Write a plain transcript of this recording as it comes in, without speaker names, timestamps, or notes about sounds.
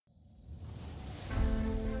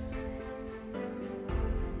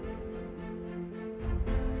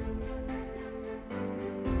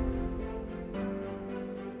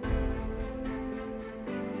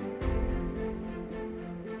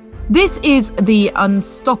This is the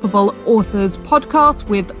Unstoppable Authors podcast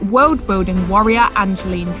with world building warrior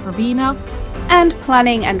Angeline Trevena and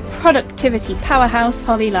planning and productivity powerhouse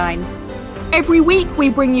Holly Line. Every week we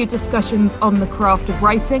bring you discussions on the craft of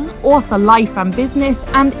writing, author life and business,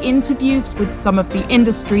 and interviews with some of the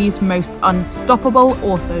industry's most unstoppable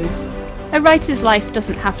authors. A writer's life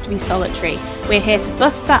doesn't have to be solitary. We're here to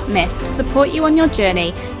bust that myth, support you on your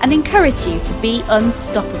journey, and encourage you to be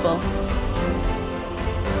unstoppable.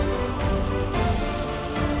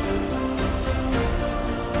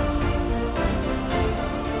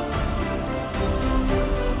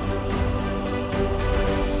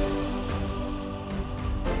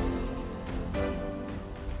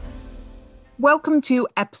 Welcome to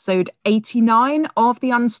episode 89 of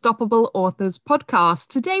the Unstoppable Authors podcast.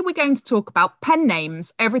 Today we're going to talk about pen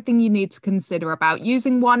names, everything you need to consider about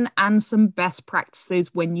using one, and some best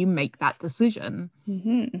practices when you make that decision.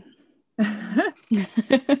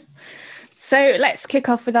 So let's kick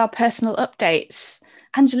off with our personal updates.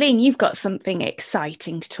 Angeline, you've got something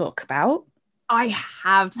exciting to talk about. I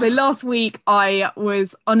have. So last week I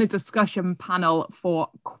was on a discussion panel for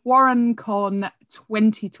QuaronCon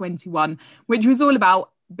 2021, which was all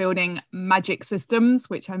about building magic systems,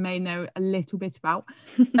 which I may know a little bit about.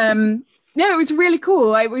 It was really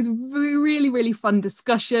cool. It was really, really fun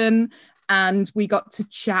discussion, and we got to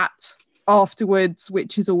chat afterwards,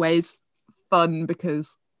 which is always fun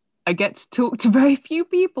because I get to talk to very few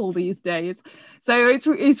people these days. So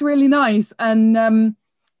it's really nice. And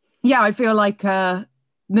I feel like the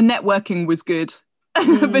networking was good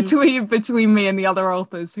between me and the other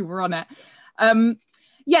authors who were on it.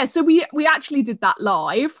 So we actually did that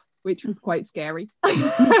live, which was quite scary.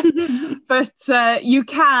 But you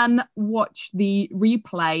can watch the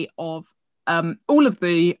replay of all of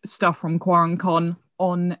the stuff from QuaronCon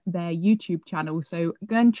on their YouTube channel. So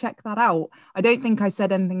go and check that out. I don't think I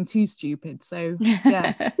said anything too stupid. So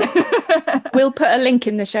yeah. We'll put a link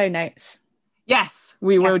in the show notes. Yes,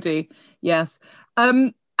 we will do. Yes.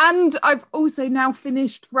 And I've also now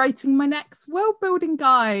finished writing my next world building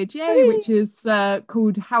guide, which is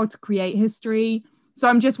called How to Create History. So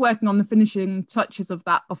I'm just working on the finishing touches of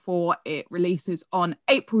that before it releases on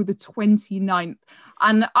April the 29th.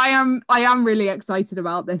 And I am really excited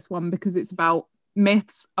about this one because it's about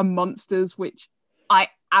myths and monsters, which I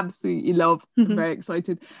absolutely love. I'm very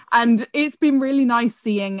excited. And it's been really nice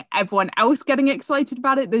seeing everyone else getting excited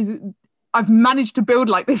about it. I've managed to build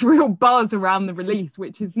like this real buzz around the release,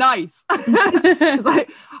 which is nice.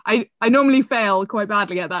 I normally fail quite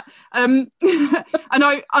badly at that. And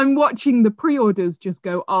I'm watching the pre-orders just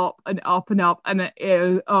go up and up and up. And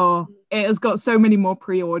it has got so many more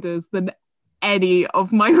pre-orders than any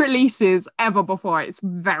of my releases ever before. It's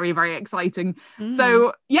very, very exciting.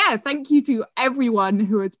 So yeah, thank you to everyone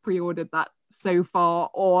who has pre-ordered that so far,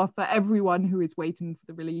 or for everyone who is waiting for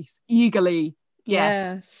the release eagerly.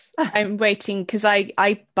 Yes. I'm waiting because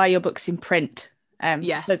I buy your books in print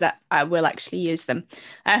so that I will actually use them.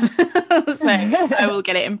 So I will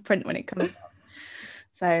get it in print when it comes out.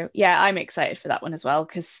 So yeah, I'm excited for that one as well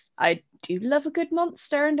because I do love a good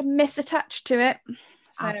monster and a myth attached to it.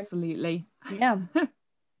 So, absolutely. Yeah.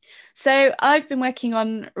 So I've been working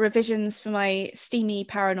on revisions for my steamy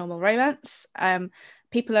paranormal romance.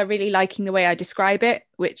 People are really liking the way I describe it,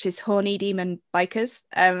 which is horny demon bikers.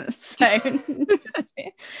 So just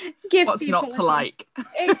give what's not to like.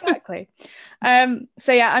 Exactly.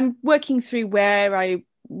 So yeah, I'm working through where I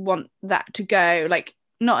want that to go. Like,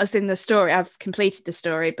 not as in the story, I've completed the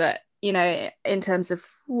story, but in terms of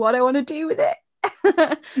what I want to do with it.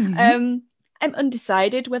 I'm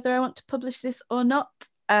undecided whether I want to publish this or not.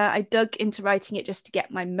 I dug into writing it just to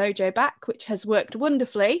get my mojo back, which has worked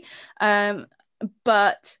wonderfully.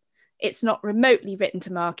 But it's not remotely written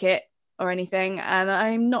to market or anything, and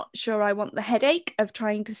I'm not sure I want the headache of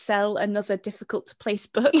trying to sell another difficult to place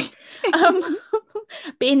book.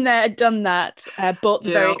 Been there, done that, bought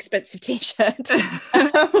the very expensive t-shirt.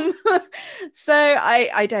 So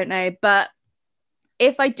I don't know, but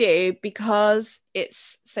if I do, because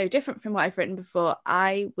it's so different from what I've written before,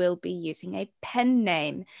 I will be using a pen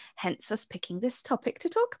name, hence us picking this topic to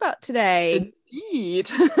talk about today. Indeed.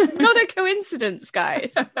 Not a coincidence,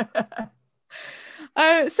 guys.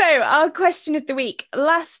 So our question of the week,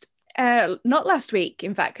 not last week,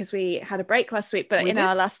 in fact, because we had a break last week, but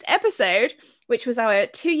our last episode, which was our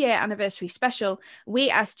 2-year anniversary special, we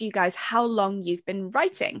asked you guys how long you've been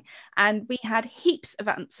writing, and we had heaps of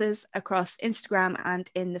answers across Instagram and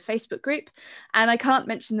in the Facebook group, and I can't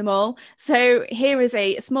mention them all, so here is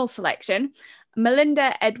a small selection.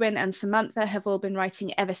 Melinda, Edwin, and Samantha have all been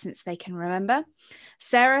writing ever since they can remember.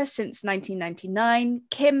 Sarah since 1999,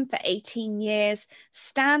 Kim for 18 years,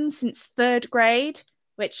 Stan since 3rd grade,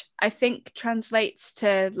 which I think translates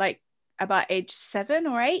to like about age 7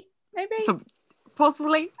 or 8, maybe. So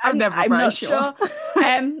possibly, I'm never I'm very not sure.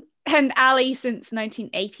 And Ali since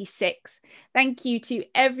 1986. Thank you to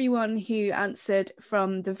everyone who answered,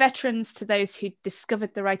 from the veterans to those who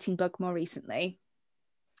discovered the writing bug more recently.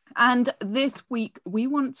 And this week, we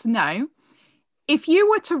want to know, if you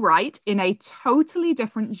were to write in a totally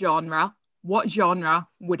different genre, what genre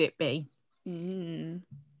would it be?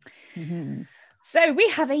 Mm-hmm. So we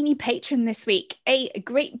have a new patron this week. A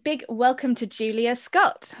great big welcome to Julia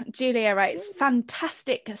Scott. Julia writes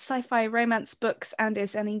fantastic sci-fi romance books and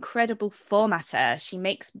is an incredible formatter. She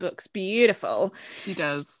makes books beautiful. She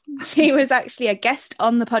does. She was actually a guest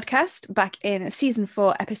on the podcast back in season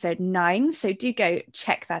 4, episode 9. So do go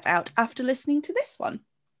check that out after listening to this one.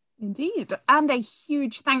 Indeed. And a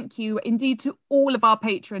huge thank you indeed to all of our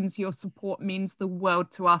patrons. Your support means the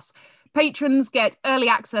world to us. Patrons get early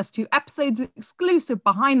access to episodes, exclusive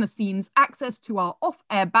behind the scenes, access to our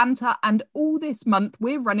off-air banter, and all this month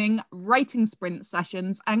we're running writing sprint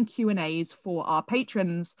sessions and Q&As for our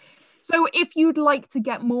patrons. So if you'd like to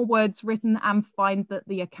get more words written and find that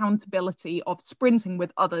the accountability of sprinting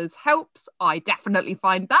with others helps, I definitely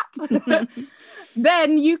find that,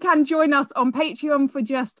 then you can join us on Patreon for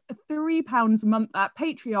just £3 a month at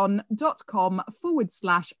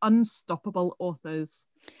patreon.com/unstoppable authors.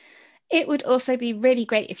 It would also be really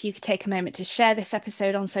great if you could take a moment to share this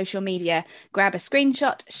episode on social media. Grab a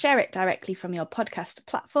screenshot, share it directly from your podcast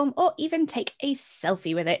platform, or even take a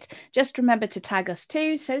selfie with it. Just remember to tag us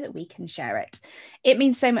too so that we can share it. It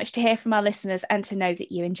means so much to hear from our listeners and to know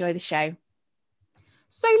that you enjoy the show.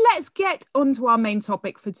 So let's get on to our main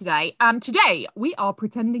topic for today. And today we are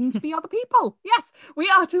pretending to be other people. Yes, we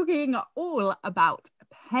are talking all about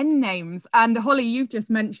pen names. And Holly, you've just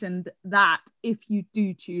mentioned that if you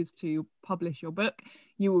do choose to publish your book,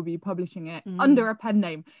 you will be publishing it under a pen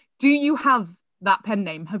name. Do you have that pen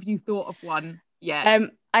name? Have you thought of one yet?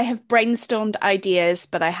 I have brainstormed ideas,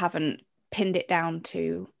 but I haven't pinned it down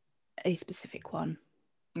to a specific one.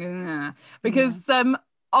 Yeah, because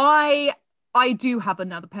I do have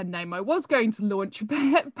another pen name. I was going to launch a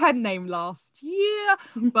pen name last year,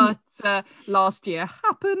 but last year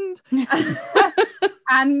happened.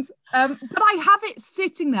 And but I have it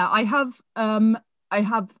sitting there. I have a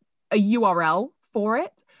URL for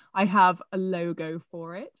it. I have a logo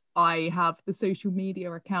for it. I have the social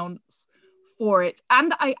media accounts for it.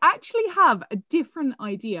 And I actually have a different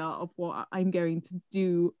idea of what I'm going to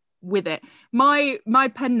do with it. My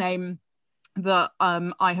pen name that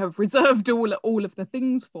I have reserved all of the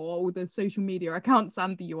things for, all the social media accounts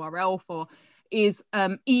and the URL for, is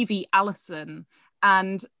Evie Allison.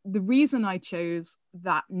 And the reason I chose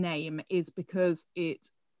that name is because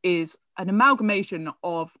it is an amalgamation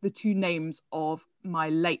of the two names of my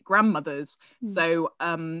late grandmothers. So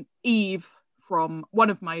Eve from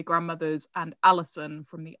one of my grandmothers and Allison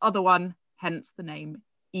from the other one, hence the name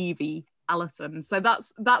Evie Allison. So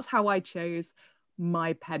that's how I chose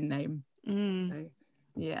my pen name. So,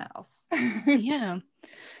 yes. Yeah.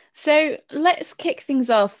 So let's kick things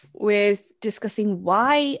off with discussing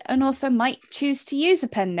why an author might choose to use a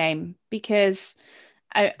pen name, because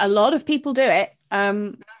a lot of people do it,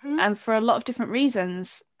 and for a lot of different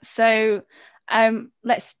reasons. So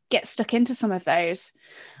let's get stuck into some of those.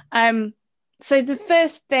 So the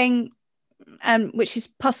first thing, which is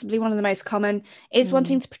possibly one of the most common, is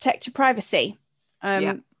wanting to protect your privacy,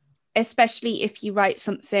 especially if you write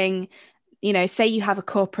something, you know, say you have a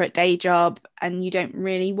corporate day job and you don't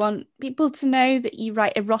really want people to know that you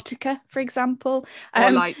write erotica, for example. Or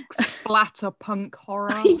like splatter punk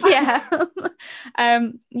horror. Yeah.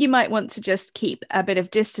 You might want to just keep a bit of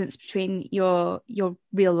distance between your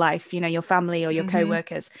real life, you know, your family or your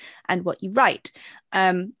co-workers and what you write.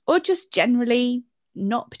 Or just generally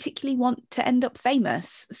not particularly want to end up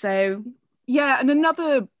famous. So yeah, and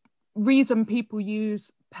another reason people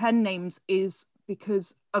use pen names is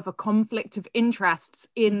because of a conflict of interests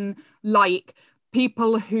in, like,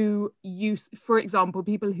 people who for example,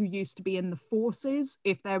 people who used to be in the forces,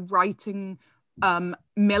 if they're writing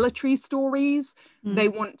military stories, they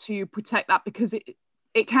want to protect that because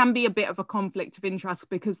it can be a bit of a conflict of interest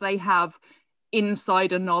because they have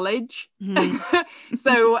insider knowledge.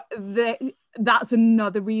 So that's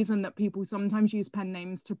another reason that people sometimes use pen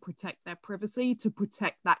names, to protect their privacy, to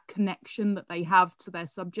protect that connection that they have to their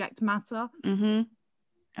subject matter.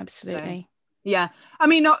 Absolutely. Yeah. I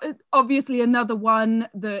mean, obviously another one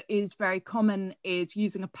that is very common is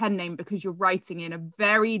using a pen name because you're writing in a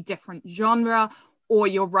very different genre, or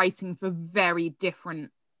you're writing for very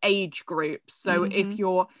different age groups. So if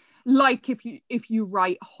you're like, if you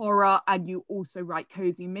write horror and you also write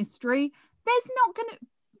cozy mystery, there's not going to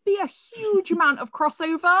be a huge amount of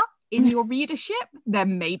crossover in your readership. There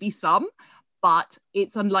may be some, but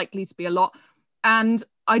it's unlikely to be a lot. And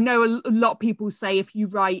I know a lot of people say if you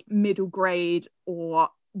write middle grade or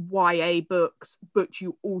YA books, but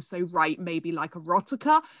you also write maybe like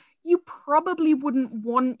erotica, you probably wouldn't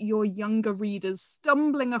want your younger readers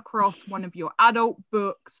stumbling across one of your adult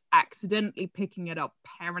books, accidentally picking it up.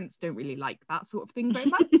 Parents don't really like that sort of thing very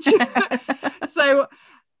much. So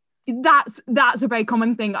that's a very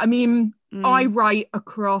common thing. I mean, I write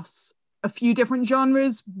across a few different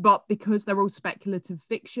genres, but because they're all speculative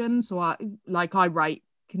fiction, so I write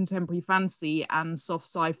contemporary fantasy and soft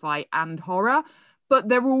sci-fi and horror, but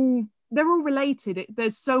they're all related.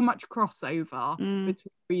 There's so much crossover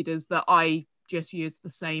between readers that I just use the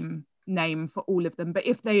same name for all of them. But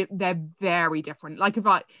if they're very different, like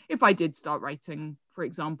if I did start writing, for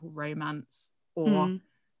example, romance or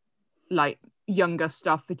like younger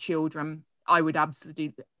stuff for children, I would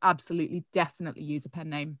absolutely definitely use a pen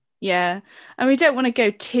name. Yeah, and we don't want to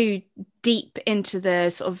go too deep into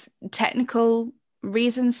the sort of technical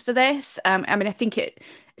reasons for this. I mean, I think it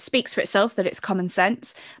speaks for itself that it's common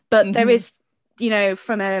sense, but there is,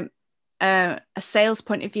 from a sales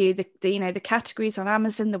point of view, the categories on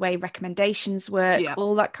Amazon, the way recommendations work,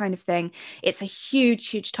 all that kind of thing. It's a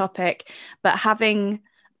huge topic, but having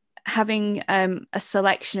a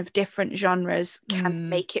selection of different genres can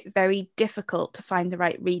make it very difficult to find the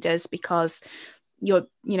right readers, because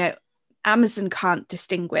Amazon can't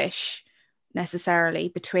distinguish necessarily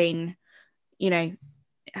between,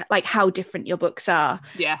 like how different your books are.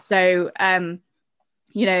 Yes. So,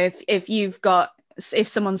 if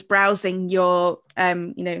someone's browsing your,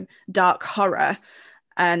 dark horror,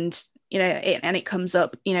 and it comes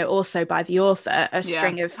up, also by the author, a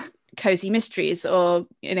string of cozy mysteries or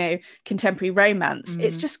contemporary romance,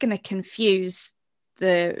 it's just going to confuse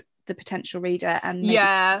the potential reader, and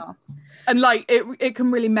and like it can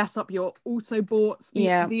really mess up your auto bots.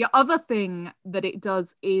 The other thing that it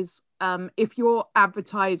does is if you're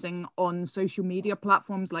advertising on social media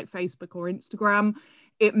platforms like Facebook or Instagram,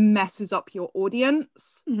 it messes up your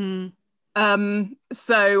audience.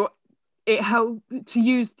 So it helps to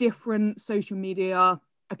use different social media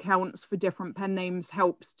accounts for different pen names,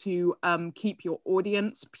 helps to keep your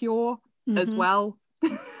audience pure as well.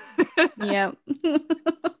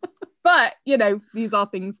 But these are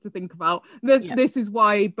things to think about. This is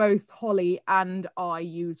why both Holly and I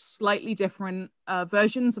use slightly different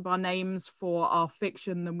versions of our names for our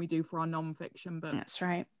fiction than we do for our non-fiction books. That's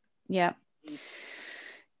right.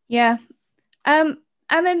 And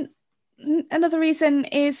then another reason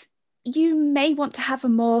is you may want to have a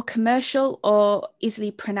more commercial or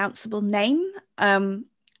easily pronounceable name. And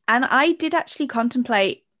I did actually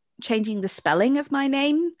contemplate changing the spelling of my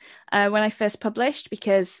name when I first published,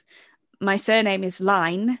 because my surname is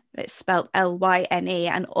Lyne. It's spelled Lyne,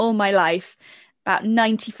 and all my life, about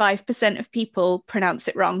 95% of people pronounce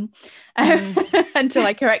it wrong until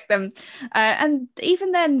I correct them. And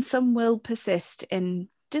even then, some will persist in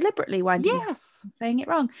deliberately winding up saying it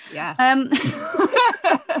wrong.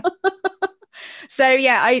 So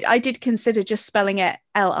I did consider just spelling it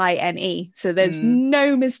Line, so there's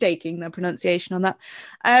no mistaking the pronunciation on that.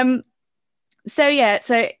 So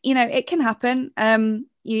it can happen.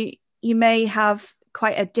 You may have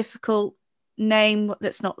quite a difficult name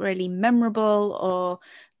that's not really memorable, or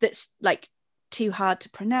that's like too hard to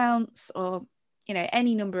pronounce, or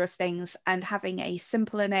any number of things, and having a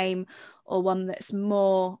simpler name, or one that's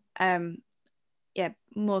more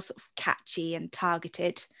more sort of catchy and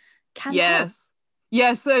targeted can help.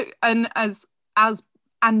 So, and as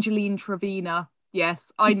Angeline Trevina,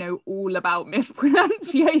 yes, I know all about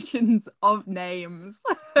mispronunciations of names.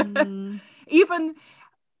 Even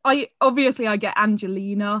I get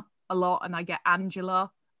Angelina a lot, and I get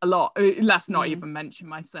Angela a lot. Let's not even mention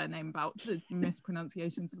my surname about the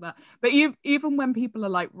mispronunciations of that. But even when people are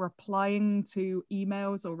like replying to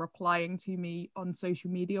emails or replying to me on social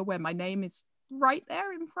media where my name is right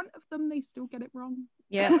there in front of them, they still get it wrong.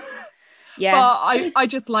 But I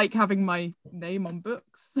just like having my name on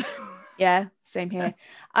books. Same here.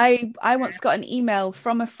 I once got an email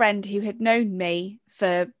from a friend who had known me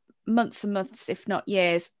for months and months, if not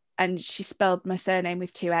years, and she spelled my surname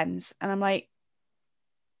with 2 N's, and I'm like,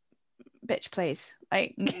 bitch, please,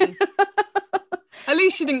 like at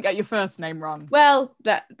least you didn't get your first name wrong. Well,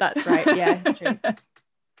 that's right. True.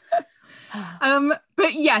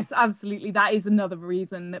 But yes, absolutely, that is another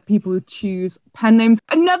reason that people choose pen names.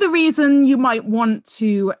 Another reason you might want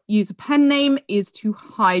to use a pen name is to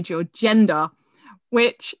hide your gender,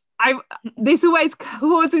 which this always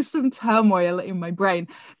causes some turmoil in my brain,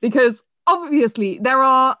 because obviously there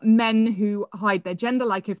are men who hide their gender.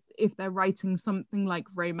 Like if they're writing something like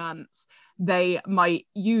romance, they might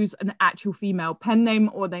use an actual female pen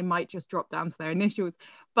name, or they might just drop down to their initials.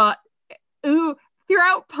 But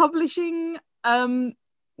throughout publishing,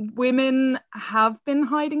 women have been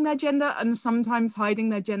hiding their gender, and sometimes hiding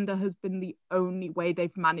their gender has been the only way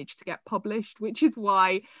they've managed to get published, which is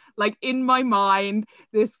why, like, in my mind,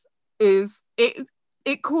 it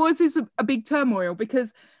causes a big turmoil,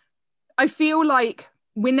 because I feel like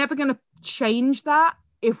we're never going to change that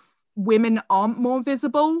if women aren't more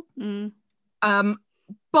visible.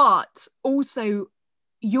 But also,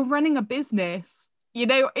 you're running a business,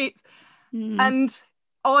 it's and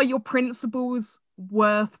are your principals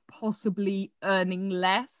worth possibly earning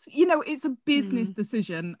less? It's a business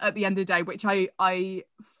decision at the end of the day, which I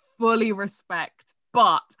fully respect,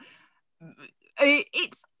 but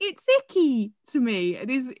it's icky to me. It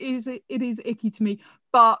is icky to me,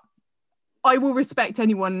 but I will respect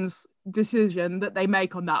anyone's decision that they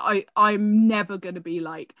make on that. I'm never going to be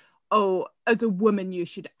like, oh, as a woman, you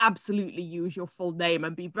should absolutely use your full name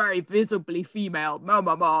and be very visibly female,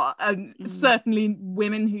 and certainly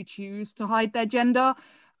women who choose to hide their gender.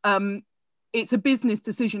 It's a business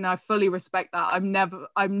decision. I fully respect that. I'm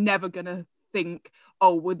never going to think,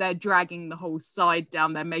 oh, well, they're dragging the whole side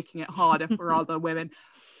down, they're making it harder for other women.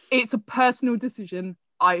 It's a personal decision.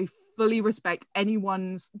 I fully respect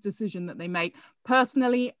anyone's decision that they make.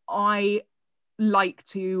 Personally, I like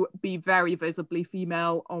to be very visibly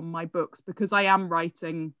female on my books, because I am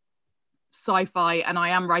writing sci-fi and I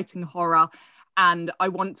am writing horror, and I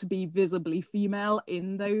want to be visibly female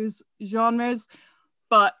in those genres.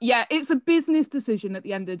 But yeah, it's a business decision at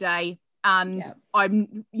the end of the day, and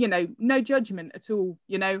I'm no judgment at all.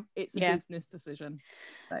 It's a business decision.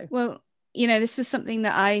 So, well, this was something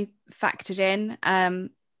that I factored in.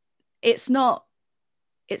 It's not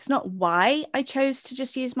why I chose to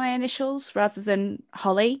just use my initials rather than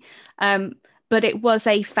Holly, but it was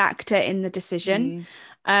a factor in the decision.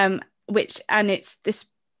 This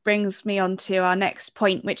brings me on to our next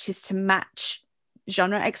point, which is to match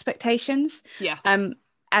genre expectations. Yes.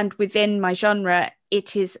 And within my genre,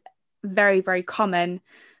 it is very, very common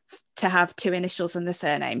to have two initials in the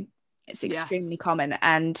surname. It's extremely common,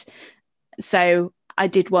 and so I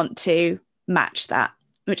did want to match that,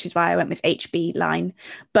 which is why I went with HB line.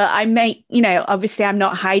 But I may, obviously I'm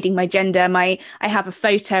not hiding my gender. I have a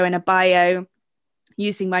photo and a bio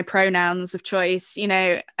using my pronouns of choice,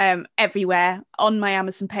 everywhere on my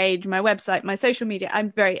Amazon page, my website, my social media. I'm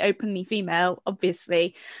very openly female,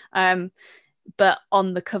 obviously. But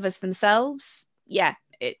on the covers themselves,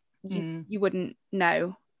 you wouldn't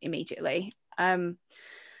know immediately. And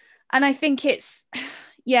I think it's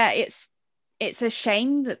a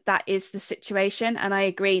shame that is the situation, and I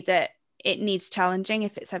agree that it needs challenging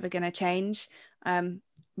if it's ever going to change.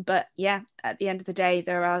 But yeah, at the end of the day,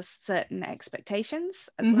 there are certain expectations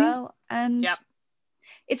as well, and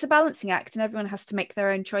it's a balancing act, and everyone has to make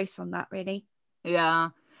their own choice on that, really.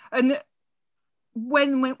 Yeah. And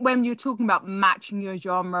when you're talking about matching your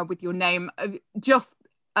genre with your name,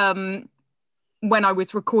 when I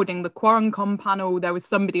was recording the Quarrencon panel, there was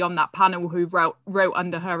somebody on that panel who wrote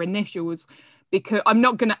under her initials, because I'm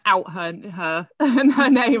not going to out her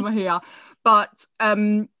name here, but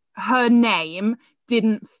her name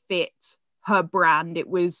didn't fit her brand. It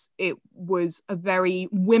was a very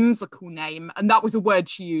whimsical name, and that was a word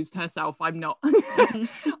she used herself. I'm not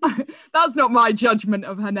that's not my judgment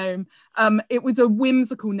of her name. It was a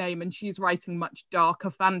whimsical name, and she's writing much darker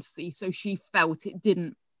fantasy, so she felt it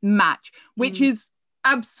didn't match, which is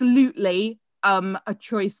absolutely a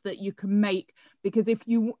choice that you can make, because if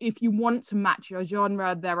you want to match your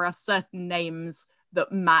genre, there are certain names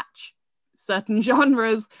that match certain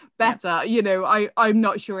genres better. I'm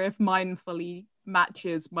not sure if mine fully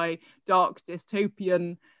matches my dark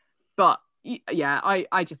dystopian, but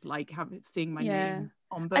I just like seeing my name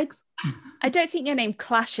on books. I don't think your name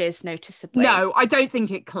clashes noticeably. No, I don't think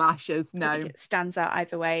it clashes. No, I think it stands out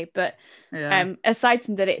either way. But aside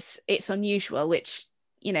from that, it's unusual, which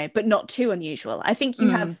but not too unusual. I think you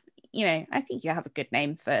have a good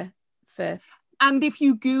name for. And if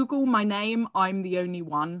you Google my name, I'm the only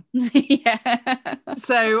one.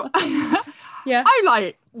 So I'm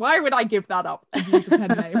like, why would I give that up and use a pen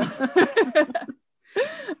name?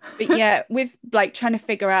 But yeah, with like trying to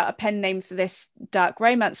figure out a pen name for this dark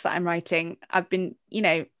romance that I'm writing, I've been,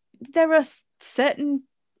 there are certain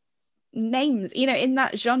names, in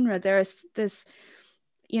that genre. There's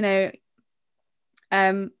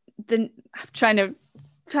I'm trying to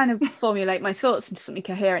formulate my thoughts into something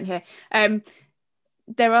coherent here.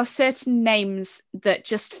 There are certain names that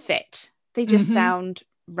just fit. They just sound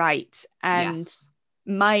right. And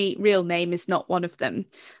my real name is not one of them.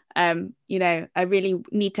 I really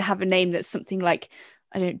need to have a name that's something like,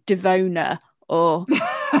 I don't know, Devona, or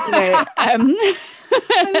I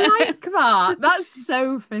like that. That's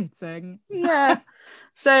so fitting. Yeah.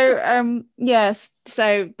 So yes,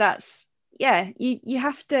 so that's, you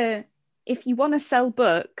have to, if you want to sell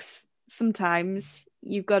books, sometimes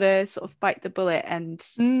you've got to sort of bite the bullet and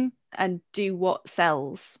do what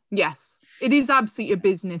sells. Yes, it is absolutely a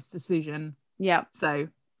business decision. Yeah. So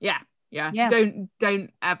yeah.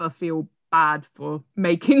 Don't ever feel bad for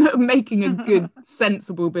making a good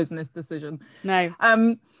sensible business decision. No.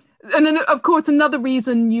 And then of course another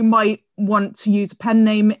reason you might want to use a pen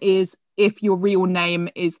name is if your real name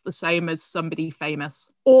is the same as somebody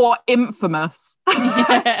famous or infamous.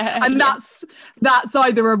 And that's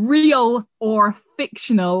either a real or a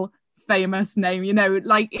fictional famous name.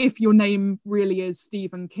 Like if your name really is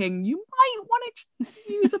Stephen King, you might want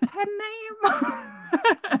to use a pen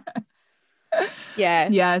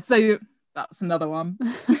name. Yeah, so that's another one.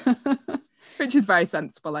 Which is very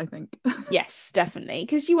sensible, I think. Yes, definitely.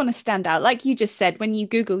 Because you want to stand out. Like you just said, when you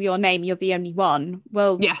Google your name, you're the only one.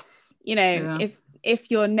 Well, yes.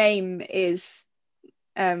 If your name is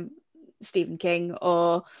Stephen King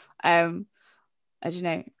or I don't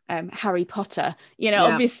know, Harry Potter,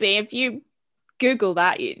 obviously if you Google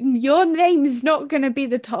that, your name is not going to be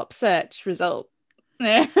the top search result.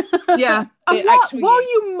 Yeah. And while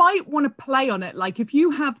you might want to play on it, like if you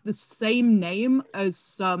have the same name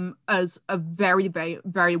as a very, very,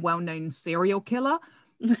 very well-known serial killer,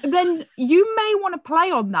 then you may want to play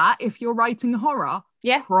on that if you're writing horror.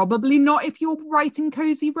 Yeah. Probably not if you're writing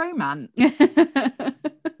cozy romance.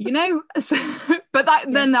 But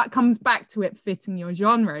then that comes back to it fitting your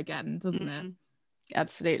genre again, doesn't it?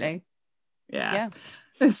 Absolutely. Yes.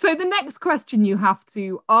 Yeah. So the next question you have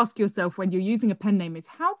to ask yourself when you're using a pen name is,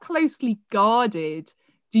 how closely guarded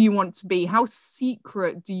do you want to be? How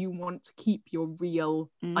secret do you want to keep your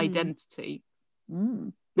real identity?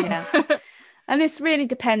 Yeah. And this really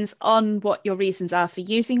depends on what your reasons are for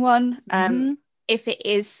using one. If it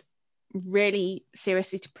is really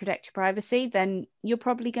seriously to protect your privacy, then you're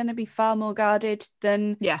probably going to be far more guarded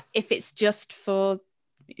than if it's just for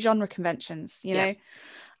genre conventions, know.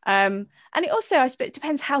 And it also, I suppose, it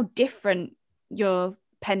depends how different your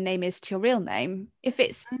pen name is to your real name. If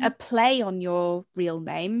it's a play on your real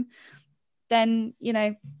name, then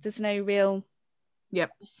there's no real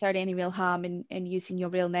necessarily any real harm in using your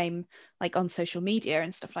real name like on social media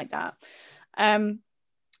and stuff like that.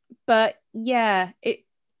 But yeah,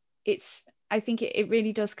 it's I think it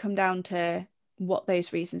really does come down to what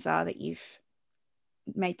those reasons are that you've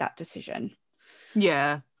made that decision.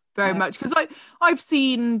 Very much, because I've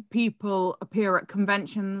seen people appear at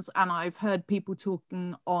conventions and I've heard people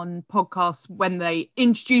talking on podcasts when they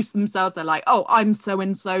introduce themselves. They're like, oh, I'm so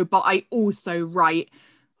and so, but I also write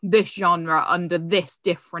this genre under this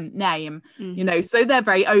different name. So they're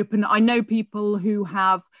very open. I know people who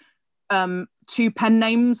have two pen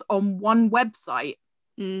names on one website,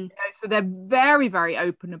 so they're very, very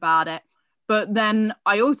open about it. But then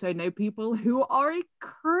I also know people who are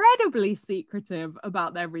incredibly secretive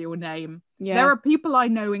about their real name. There are people I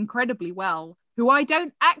know incredibly well who I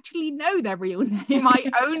don't actually know their real name.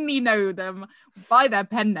 I only know them by their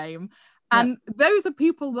pen name. And those are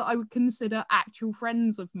people that I would consider actual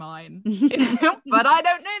friends of mine. But I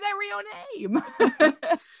don't know their real name.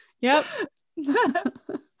 Yep.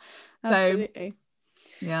 Absolutely.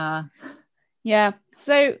 Yeah.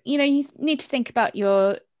 So, you need to think about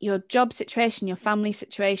your job situation, your family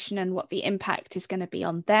situation, and what the impact is going to be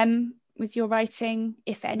on them with your writing,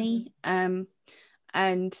 if any, and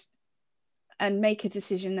make a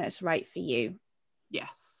decision that's right for you.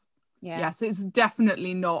 Yes. It's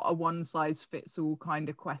definitely not a one size fits all kind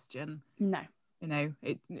of question. No.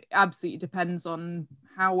 It absolutely depends on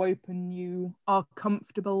how open you are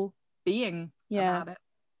comfortable being about it.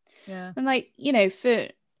 Yeah. And for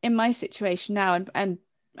in my situation now, and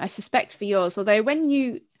I suspect for yours, although when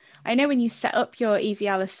you set up your Evie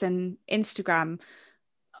Allison Instagram,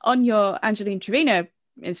 on your Angeline Trevino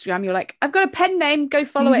Instagram, you're like, I've got a pen name, go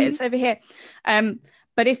follow it, it's over here.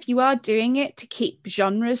 But if you are doing it to keep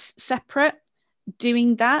genres separate,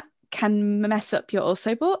 doing that can mess up your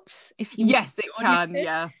also boughts. If you it can,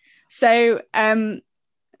 yeah. So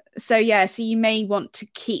you may want to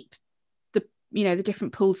keep the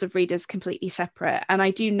different pools of readers completely separate. And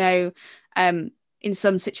I do know in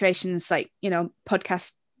some situations, like, you know,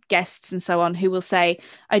 podcast guests and so on, who will say,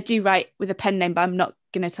 I do write with a pen name, but I'm not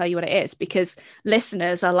going to tell you what it is, because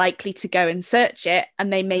listeners are likely to go and search it,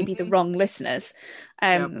 and they may be the wrong listeners,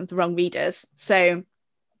 the wrong readers. So,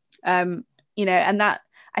 you know, and that,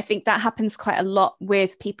 I think that happens quite a lot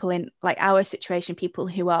with people in like our situation, people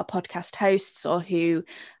who are podcast hosts or who,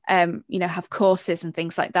 you know, have courses and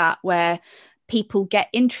things like that, where people get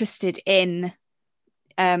interested in,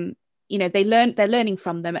 you know, they're learning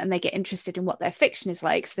from them, and they get interested in what their fiction is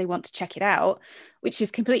like, so they want to check it out, which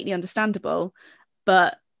is completely understandable,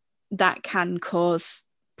 but that can cause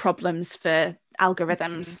problems for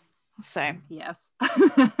algorithms. So yes.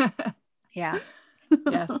 Yeah.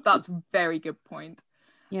 Yes, that's a very good point.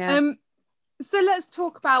 Yeah. So let's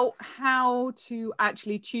talk about how to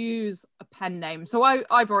actually choose a pen name. So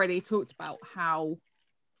I've already talked about how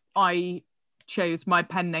I chose my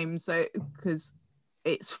pen name, so because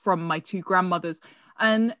it's from my two grandmothers,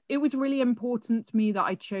 and it was really important to me that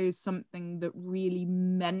I chose something that really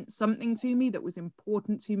meant something to me, that was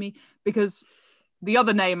important to me, because the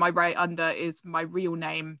other name I write under is my real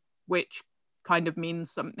name, which kind of means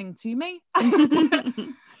something to me.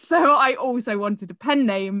 So I also wanted a pen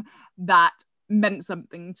name that meant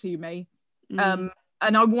something to me. And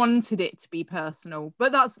I wanted it to be personal,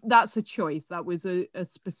 but that's a choice. That was a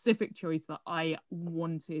specific choice, that I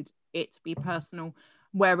wanted it to be personal.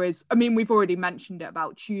 Whereas, I mean, we've already mentioned it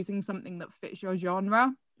about choosing something that fits your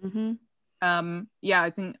genre. Yeah, I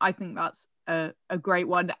think that's a great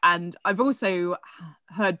one. And I've also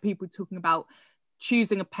heard people talking about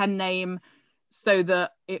choosing a pen name so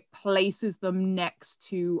that it places them next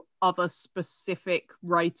to other specific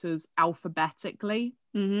writers alphabetically.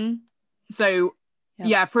 So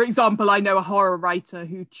yeah, for example, I know a horror writer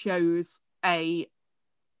who chose a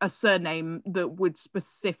surname that would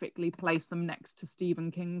specifically place them next to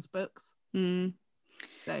Stephen King's books. So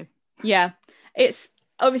yeah, it's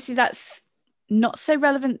obviously, that's not so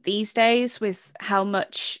relevant these days with how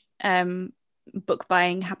much book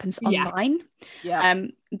buying happens online.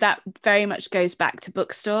 That very much goes back to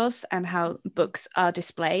bookstores and how books are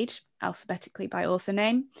displayed alphabetically by author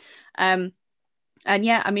name. And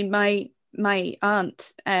yeah, I mean, my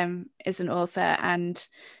aunt is an author, and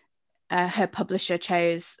her publisher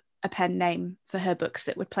chose a pen name for her books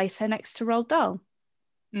that would place her next to Roald Dahl.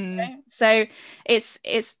 So it's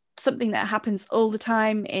something that happens all the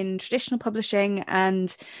time in traditional publishing,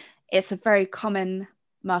 and it's a very common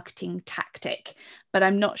marketing tactic, but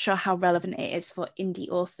I'm not sure how relevant it is for indie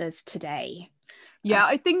authors today. Yeah,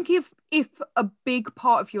 I think if a big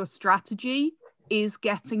part of your strategy is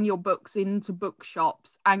getting your books into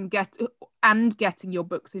bookshops and getting your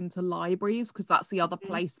books into libraries, because that's the other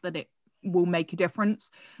place that it will make a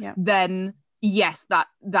difference, then yes, that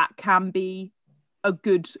can be a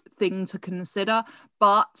good thing to consider.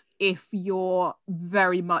 But if you're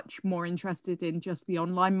very much more interested in just the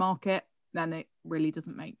online market, then it really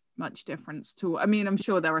doesn't make much difference to, I mean, I'm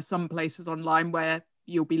sure there are some places online where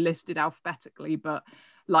you'll be listed alphabetically, but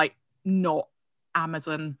like not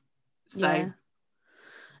Amazon. So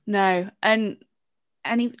no, and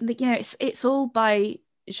you know, it's all by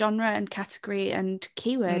genre and category and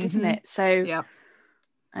keyword, isn't it? So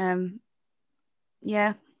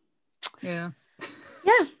yeah.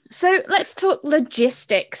 So let's talk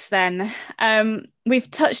logistics then. We've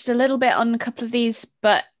touched a little bit on a couple of these,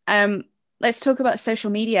 but let's talk about social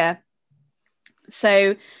media.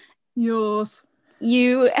 So yours,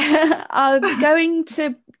 you are going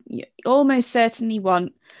to almost certainly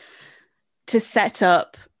want to set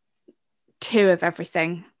up 2 of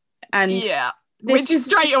everything, and which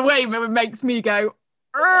straight away makes me go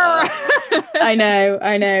I know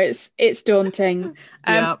it's daunting.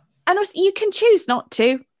 And also, you can choose not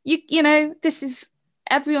to. You know, this is,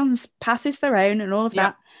 everyone's path is their own and all of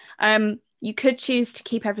that. You could choose to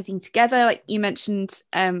keep everything together, like you mentioned,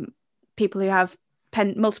 people who have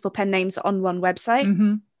multiple pen names on one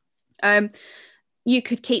website. You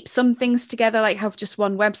could keep some things together, like have just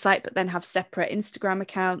one website but then have separate Instagram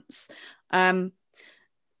accounts.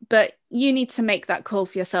 But you need to make that call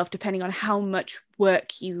for yourself, depending on how much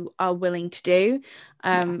work you are willing to do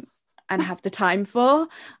and have the time for.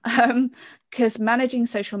 Because managing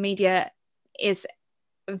social media is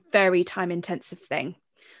a very time intensive thing.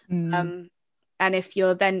 And if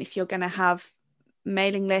you're going to have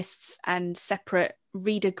mailing lists and separate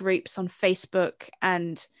reader groups on Facebook,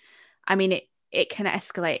 and I mean, it can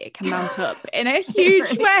escalate, it can mount up in a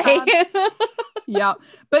huge way.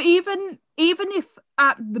 But even if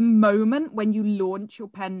at the moment when you launch your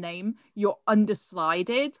pen name you're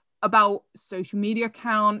undecided about social media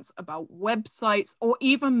accounts, about websites, or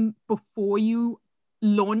even before you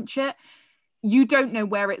launch it, you don't know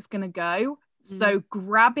where it's going to go. So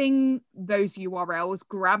grabbing those URLs,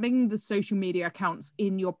 grabbing the social media accounts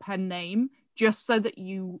in your pen name, just so that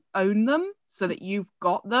you own them, so that you've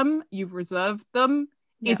got them, you've reserved them,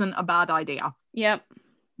 isn't a bad idea. Yep.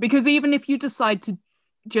 Because even if you decide to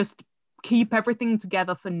just keep everything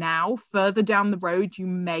together for now, further down the road, you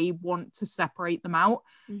may want to separate them out.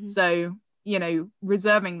 So, you know,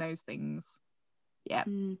 reserving those things,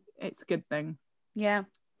 it's a good thing. Yeah.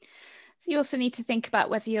 So you also need to think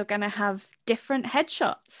about whether you're going to have different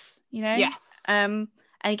headshots, you know? Yes. And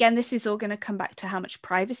again, this is all going to come back to how much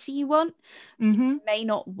privacy you want. You may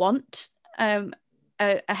not want a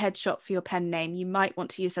headshot for your pen name. You might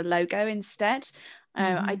want to use a logo instead.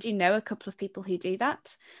 I do know a couple of people who do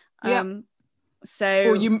that. So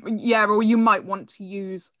or you might want to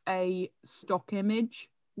use a stock image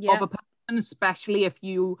of a person, especially if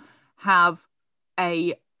you have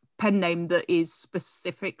a pen name that is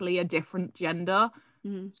specifically a different gender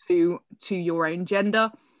to your own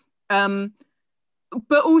gender,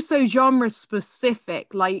 but also genre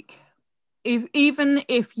specific. Like even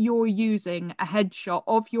if you're using a headshot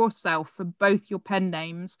of yourself for both your pen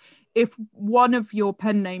names, if one of your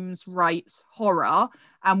pen names writes horror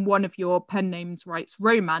and one of your pen names writes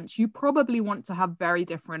romance, you probably want to have very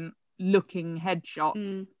different looking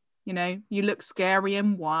headshots. You know, you look scary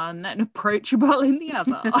in one and approachable in the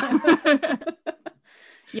other.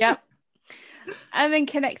 Yep. And then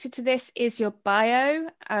connected to this is your bio.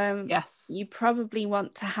 Yes. You probably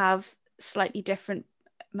want to have slightly different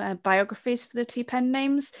biographies for the two pen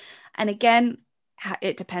names. And again,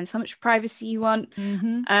 it depends how much privacy you want.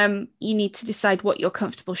 You need to decide what you're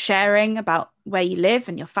comfortable sharing about where you live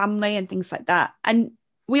and your family and things like that. And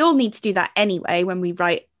we all need to do that anyway when we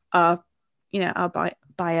write our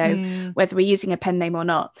bio, whether we're using a pen name or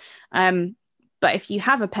not. But if you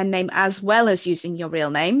have a pen name as well as using your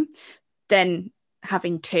real name, then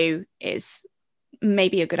having two is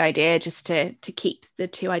maybe a good idea, just to keep the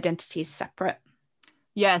two identities separate.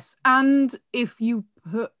 Yes, and if you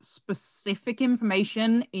put specific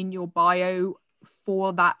information in your bio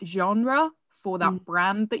for that genre, for that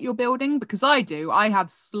brand that you're building, because I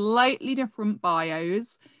have slightly different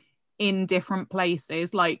bios in different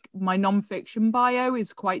places. Like my non-fiction bio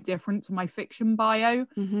is quite different to my fiction bio,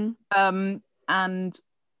 and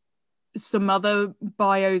some other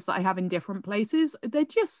bios that I have in different places, they're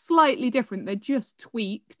just slightly different. They're just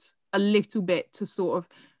tweaked a little bit to sort of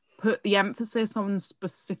put the emphasis on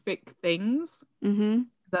specific things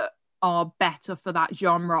that are better for that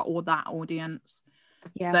genre or that audience.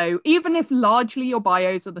 So even if largely your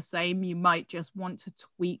bios are the same, you might just want to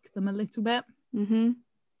tweak them a little bit.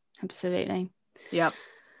 Absolutely. Yep.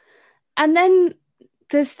 And then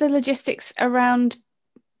there's the logistics around,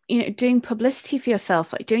 you know, doing publicity for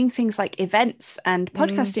yourself, like doing things like events and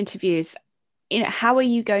podcast interviews. You know, how are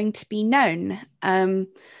you going to be known? And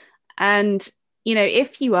you know,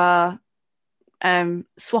 if you are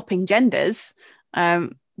swapping genders,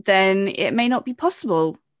 then it may not be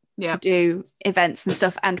possible to do events and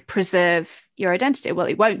stuff and preserve your identity. Well,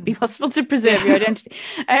 it won't be possible to preserve your identity.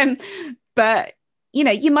 But, you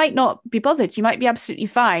know, you might not be bothered. You might be absolutely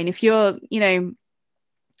fine. If you're, you know,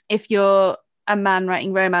 if you're a man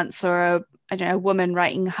writing romance or a woman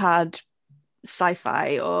writing hard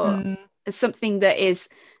sci-fi or something that is,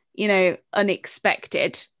 you know,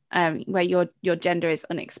 unexpected, where your gender is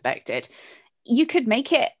unexpected, you could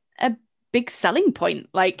make it a big selling point,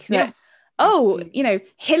 like absolutely. You know,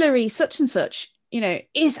 Hillary such and such, you know,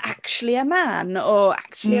 is actually a man or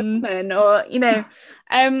actually a woman, or, you know,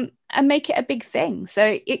 and make it a big thing.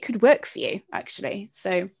 So it could work for you, actually.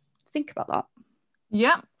 So think about that.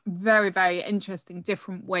 Yeah, very, very interesting.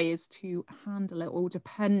 Different ways to handle it, all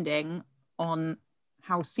depending on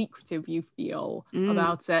how secretive you feel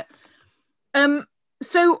about it.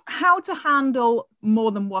 So how to handle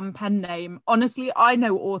more than one pen name? Honestly, I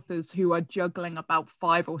know authors who are juggling about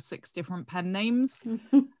 5 or 6 different pen names.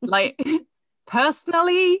 Like,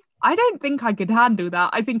 personally, I don't think I could handle that.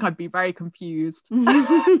 I think I'd be very confused.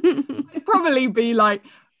 I'd probably be like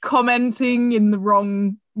commenting in the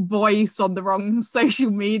wrong voice on the wrong social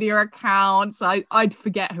media accounts. I'd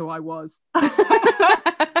forget who I was.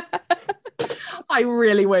 I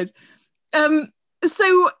really would.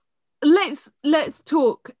 So let's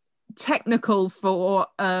talk technical for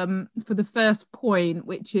the first point,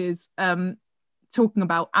 which is talking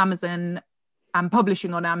about Amazon and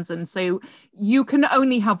publishing on Amazon. So you can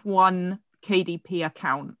only have one KDP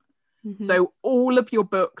account. So all of your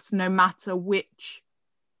books, no matter which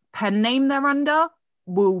pen name they're under,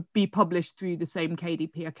 will be published through the same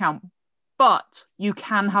KDP account. But you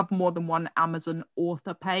can have more than one Amazon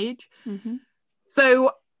author page.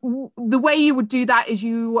 So the way you would do that is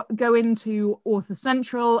you go into Author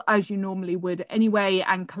Central as you normally would anyway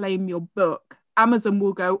and claim your book. Amazon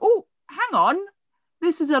will go, oh, hang on,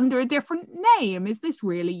 this is under a different name. Is this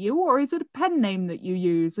really you, or is it a pen name that you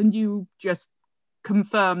use? And you just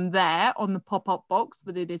confirm there on the pop-up box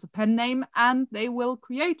that it is a pen name, and they will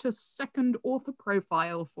create a second author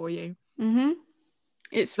profile for you. Mm-hmm.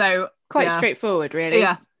 It's so quite straightforward, really.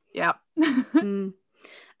 Yes. Yeah. And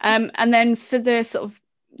then for the sort of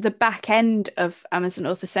the back end of Amazon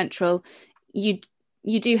Author Central, you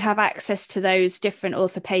do have access to those different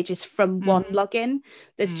author pages from one login.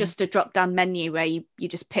 There's just a drop-down menu where you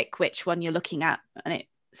just pick which one you're looking at, and it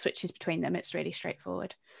switches between them. It's really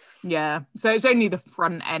straightforward. Yeah, so it's only the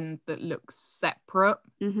front end that looks separate.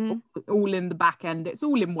 All in the back end, it's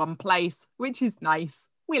all in one place, which is nice.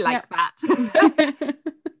 We like that.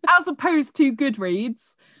 As opposed to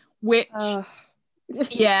Goodreads, which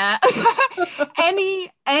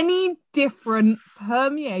any different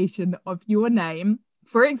permeation of your name.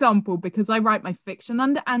 For example, because I write my fiction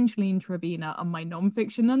under Angeline Trevena and my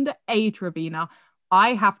non-fiction under A Trevena,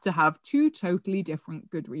 I have to have 2 totally different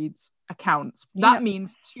Goodreads accounts. That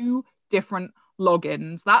means 2 different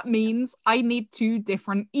logins. That means I need 2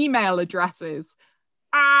 different email addresses.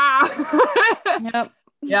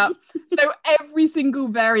 Yep. So every single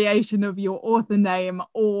variation of your author name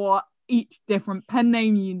or each different pen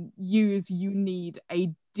name you use, you need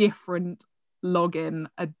a different login,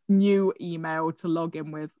 a new email to log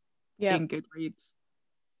in with in Goodreads.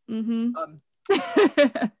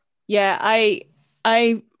 Yeah,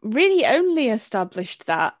 I really only established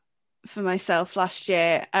that for myself last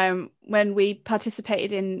year when we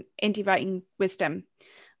participated in Indie Writing Wisdom.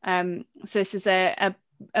 So this is a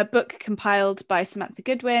book compiled by Samantha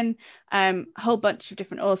Goodwin, a whole bunch of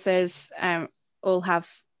different authors, all have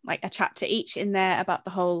like a chapter each in there about the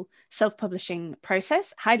whole self-publishing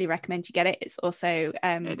process. Highly recommend you get it. It's also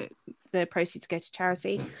the proceeds go to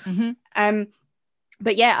charity.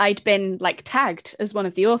 But yeah, I'd been like tagged as one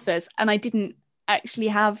of the authors, and I didn't actually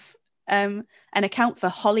have an account for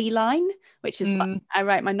Hollyline, which is what I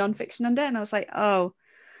write my non-fiction under, and I was like, oh,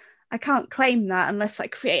 I can't claim that unless I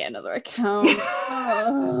create another account.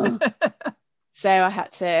 So I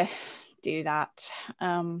had to do that.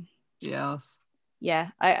 Yes. Yeah,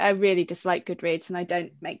 I really dislike Goodreads, and I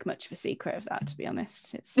don't make much of a secret of that, to be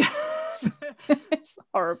honest. It's it's a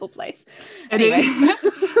horrible place. Anyway.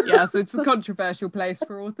 Yes, it's a controversial place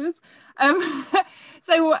for authors.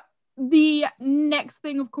 So the next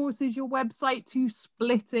thing, of course, is your website. To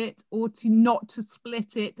split it or to not to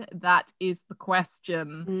split it, that is the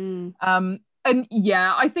question. And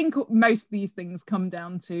yeah, I think most of these things come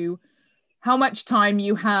down to how much time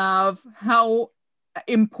you have, how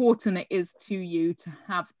important it is to you to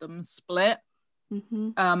have them split.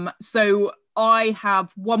 So I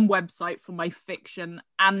have one website for my fiction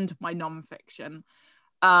and my non-fiction.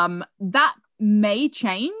 That may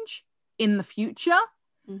change in the future,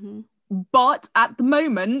 but at the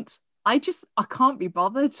moment I can't be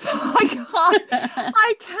bothered.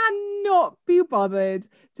 I cannot be bothered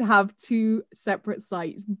to have 2 separate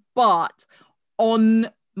sites. But on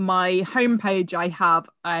my homepage I have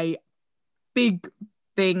a big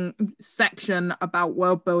section about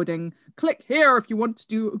world building. Click here if you want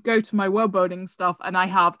to go to my world building stuff, and I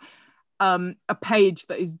have a page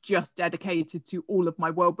that is just dedicated to all of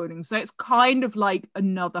my world building. So it's kind of like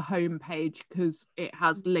another homepage because it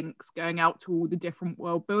has links going out to all the different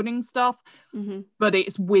world building stuff, but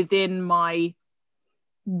it's within my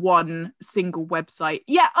one single website.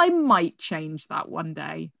 Yeah, I might change that one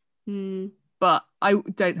day, but I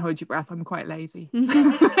don't hold your breath. I'm quite lazy.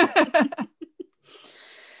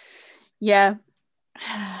 Yeah.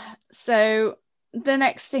 So the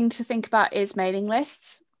next thing to think about is mailing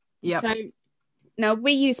lists. So now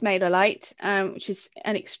we use MailerLite, which is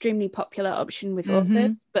an extremely popular option with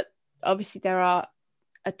authors, but obviously there are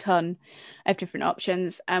a ton of different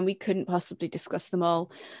options and we couldn't possibly discuss them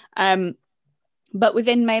all. But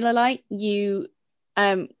within MailerLite, you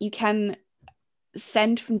can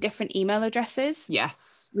send from different email addresses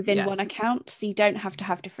within one account, so you don't have to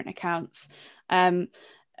have different accounts.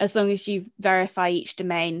 As long as you verify each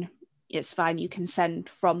domain, it's fine. You can send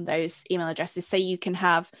from those email addresses. So you can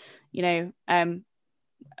have, one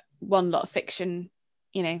lot of fiction,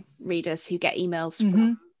 readers who get emails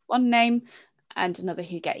from one name and another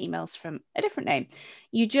who get emails from a different name.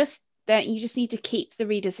 You just need to keep the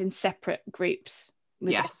readers in separate groups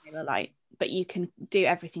with MailerLite, but you can do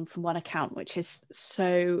everything from one account, which is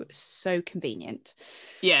so convenient.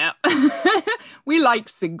 Yeah. We like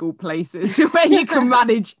single places where you can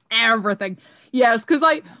manage everything. Yes, because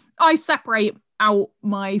I separate out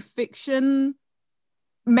my fiction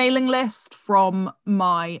mailing list from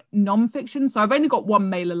my non-fiction. So I've only got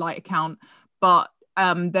one MailerLite account, but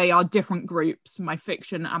they are different groups, my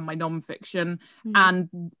fiction and my non-fiction.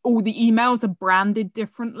 And all the emails are branded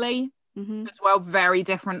differently as well, very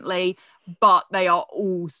differently, but they are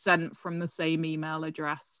all sent from the same email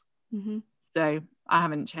address. So I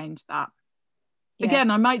haven't changed that.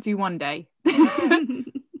 Again, I might do one day.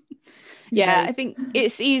 Yeah, I think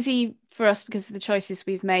it's easy for us because of the choices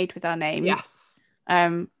we've made with our names. Yes.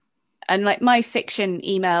 And like my fiction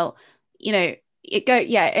email, you know,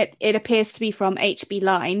 it appears to be from HB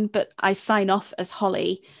Line, but I sign off as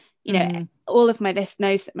Holly. You know, all of my list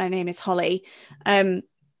knows that my name is Holly. My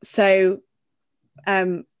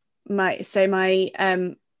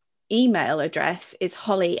email address is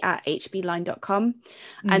holly@hbline.com.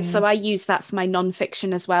 And so I use that for my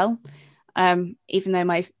non-fiction as well. Even though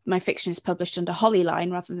my fiction is published under Holly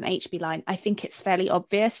Line rather than HB Line, I think it's fairly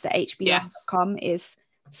obvious that hbline.com is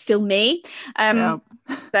still me.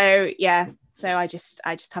 So I just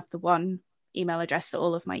have the one email address that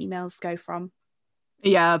all of my emails go from.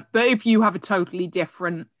 Yeah, but if you have a totally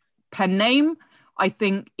different pen name, I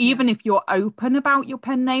think even if you're open about your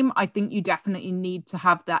pen name, I think you definitely need to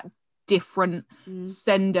have that different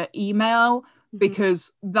sender email,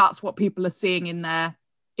 because that's what people are seeing in their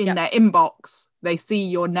inbox. They see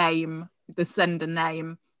your name, the sender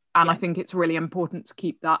name, and I think it's really important to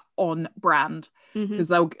keep that on brand,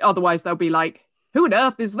 because otherwise they'll be like, who on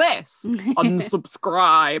earth is this?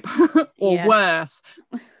 Unsubscribe. Or worse,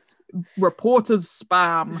 reporters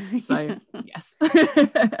spam. So yes.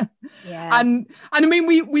 And I mean,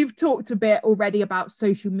 we've talked a bit already about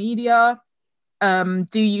social media.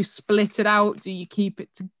 Do you split it out? Do you keep it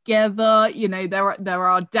together? You know, there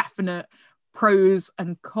are definite pros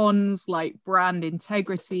and cons, like brand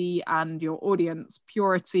integrity and your audience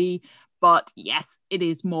purity, but yes, it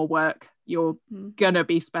is more work. You're gonna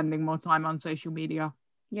be spending more time on social media,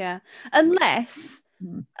 unless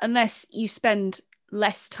you spend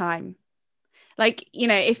less time. Like, you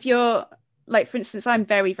know, if you're like, for instance, I'm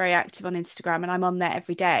very, very active on Instagram and I'm on there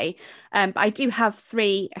every day, but I do have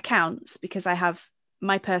 3 accounts, because I have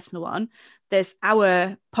my personal one, there's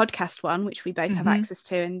our podcast one, which we both have access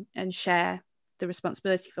to and share the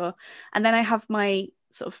responsibility for, and then I have my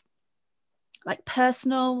sort of like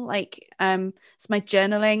personal, like it's my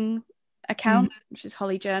journaling account, which is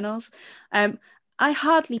Holly Journals. I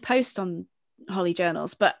hardly post on Holly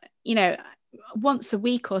Journals, but you know, once a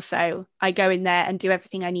week or so I go in there and do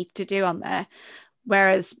everything I need to do on there,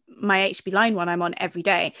 whereas my HB Line one I'm on every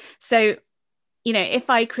day. So, you know, if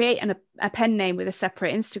I create a pen name with a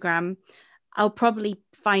separate Instagram, I'll probably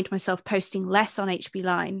find myself posting less on HB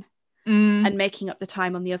Line and making up the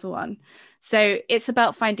time on the other one. So it's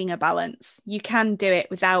about finding a balance. You can do it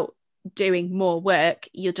without doing more work.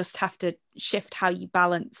 You'll just have to shift how you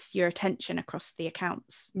balance your attention across the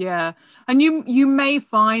accounts. Yeah. And you may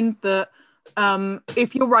find that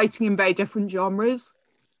if you're writing in very different genres,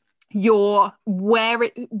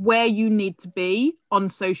 where you need to be on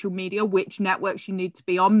social media, which networks you need to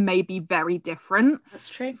be on, may be very different. That's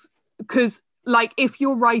true. Because like if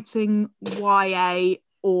you're writing YA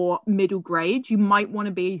or middle grade, you might want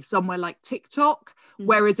to be somewhere like TikTok,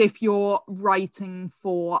 whereas if you're writing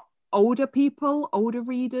for older people, older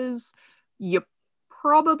readers,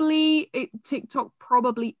 TikTok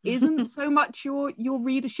probably isn't so much your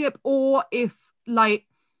readership. Or if like,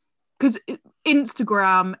 because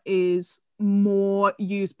Instagram is more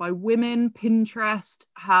used by women, Pinterest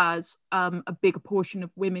has a bigger portion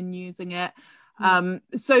of women using it,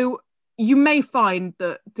 so you may find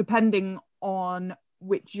that depending on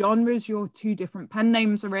which genres your 2 different pen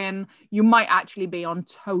names are in, you might actually be on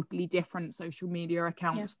totally different social media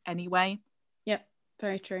accounts anyway. Yep,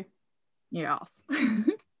 very true. Yes.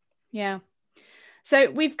 Yeah. So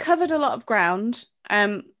we've covered a lot of ground,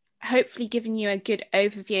 hopefully giving you a good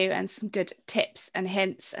overview and some good tips and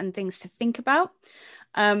hints and things to think about.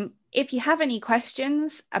 If you have any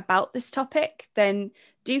questions about this topic, then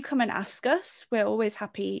do come and ask us. We're always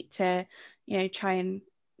happy to, you know, try and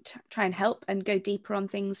help and go deeper on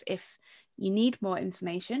things. If you need more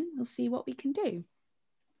information, we'll see what we can do.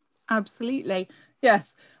 Absolutely.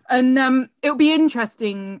 Yes. And it'll be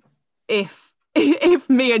interesting if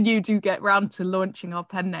me and you do get round to launching our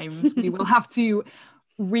pen names. We will have to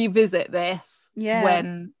revisit this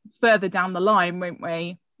when further down the line, won't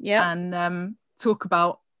we? Yeah. And talk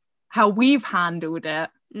about how we've handled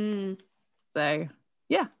it. So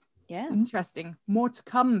yeah. Interesting. More to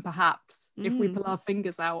come, perhaps, if we pull our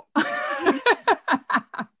fingers out.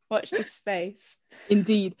 Watch this space.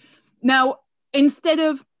 Indeed. Now, instead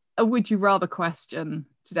of a would you rather question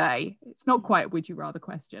today, it's not quite a would you rather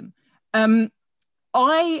question.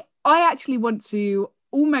 I actually want to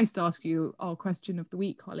almost ask you our question of the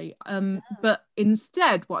week, Holly. But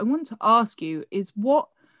instead, what I want to ask you is what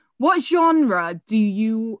genre do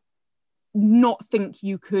you not think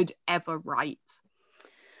you could ever write?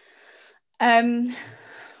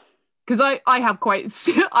 Because I have quite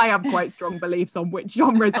strong beliefs on which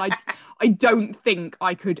genres I don't think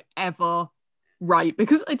I could ever write,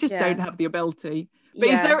 because I just don't have the ability. But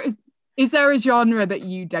is there a genre that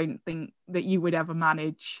you don't think that you would ever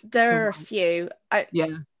manage? There are a few.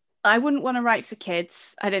 I wouldn't want to write for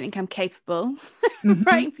kids. I don't think I'm capable of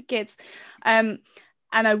writing for kids.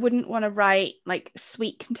 And I wouldn't want to write like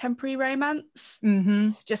sweet contemporary romance.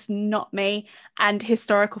 It's just not me. And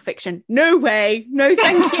historical fiction, no way, no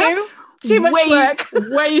thank you. Too much work.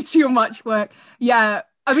 Way too much work. Yeah.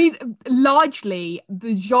 I mean, largely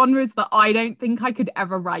the genres that I don't think I could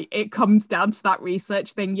ever write, it comes down to that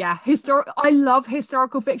research thing. Yeah, I love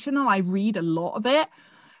historical fiction and I read a lot of it,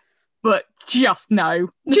 but just the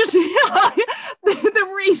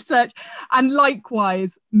research. And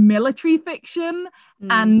likewise, military fiction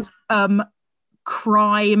and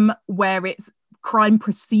crime, where it's crime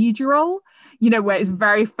procedural, where it's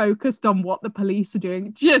very focused on what the police are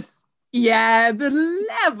doing. Just, the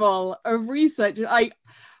level of research.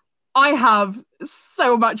 I have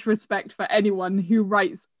so much respect for anyone who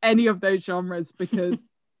writes any of those genres, because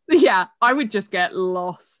I would just get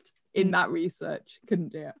lost in that research.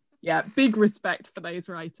 Couldn't do it. Yeah, big respect for those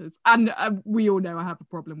writers. And we all know I have a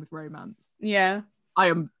problem with romance. Yeah. I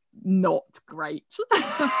am not great.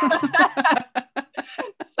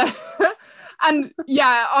 I'm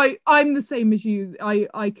the same as you.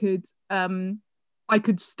 I could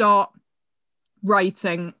start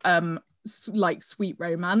writing like sweet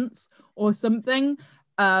romance or something,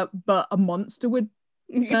 but a monster would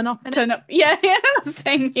turn up. Yeah,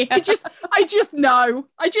 same here. I just know.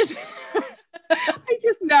 I just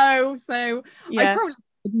know. So I probably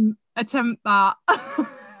couldn't attempt that.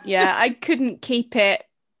 Yeah, I couldn't keep it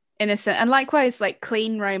innocent. And likewise, like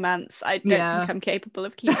clean romance, I don't think I'm capable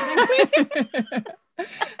of keeping it.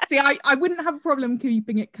 See, I wouldn't have a problem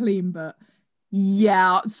keeping it clean, but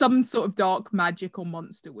some sort of dark magic or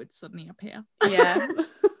monster would suddenly appear. Yeah.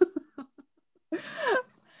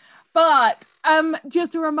 But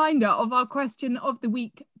just a reminder of our question of the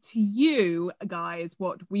week to you guys.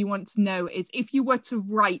 What we want to know is, if you were to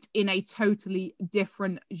write in a totally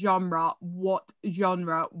different genre, what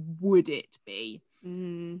genre would it be?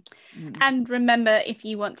 And remember, if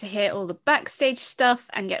you want to hear all the backstage stuff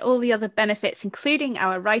and get all the other benefits, including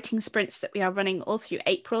our writing sprints that we are running all through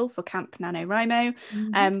April for Camp NaNoWriMo,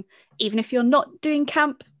 even if you're not doing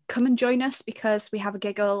camp, come and join us, because we have a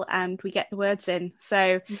giggle and we get the words in.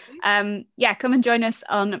 So come and join us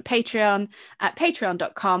on Patreon at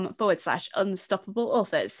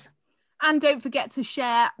patreon.com/unstoppableauthors. And don't forget to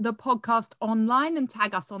share the podcast online and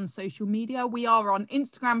tag us on social media. We are on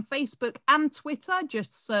Instagram, Facebook, and Twitter.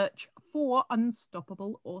 Just search for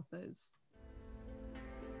Unstoppable Authors.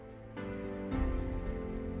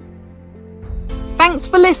 Thanks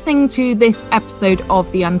for listening to this episode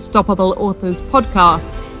of the Unstoppable Authors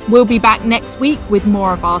podcast. We'll be back next week with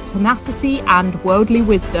more of our tenacity and worldly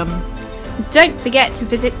wisdom. Don't forget to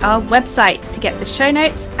visit our website to get the show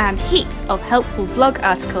notes and heaps of helpful blog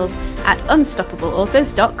articles at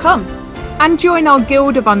unstoppableauthors.com. And join our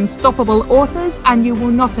Guild of Unstoppable Authors, and you will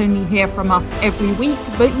not only hear from us every week,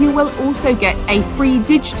 but you will also get a free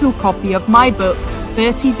digital copy of my book,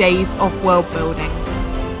 30 Days of World Building.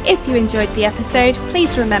 If you enjoyed the episode,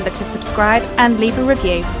 please remember to subscribe and leave a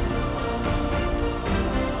review.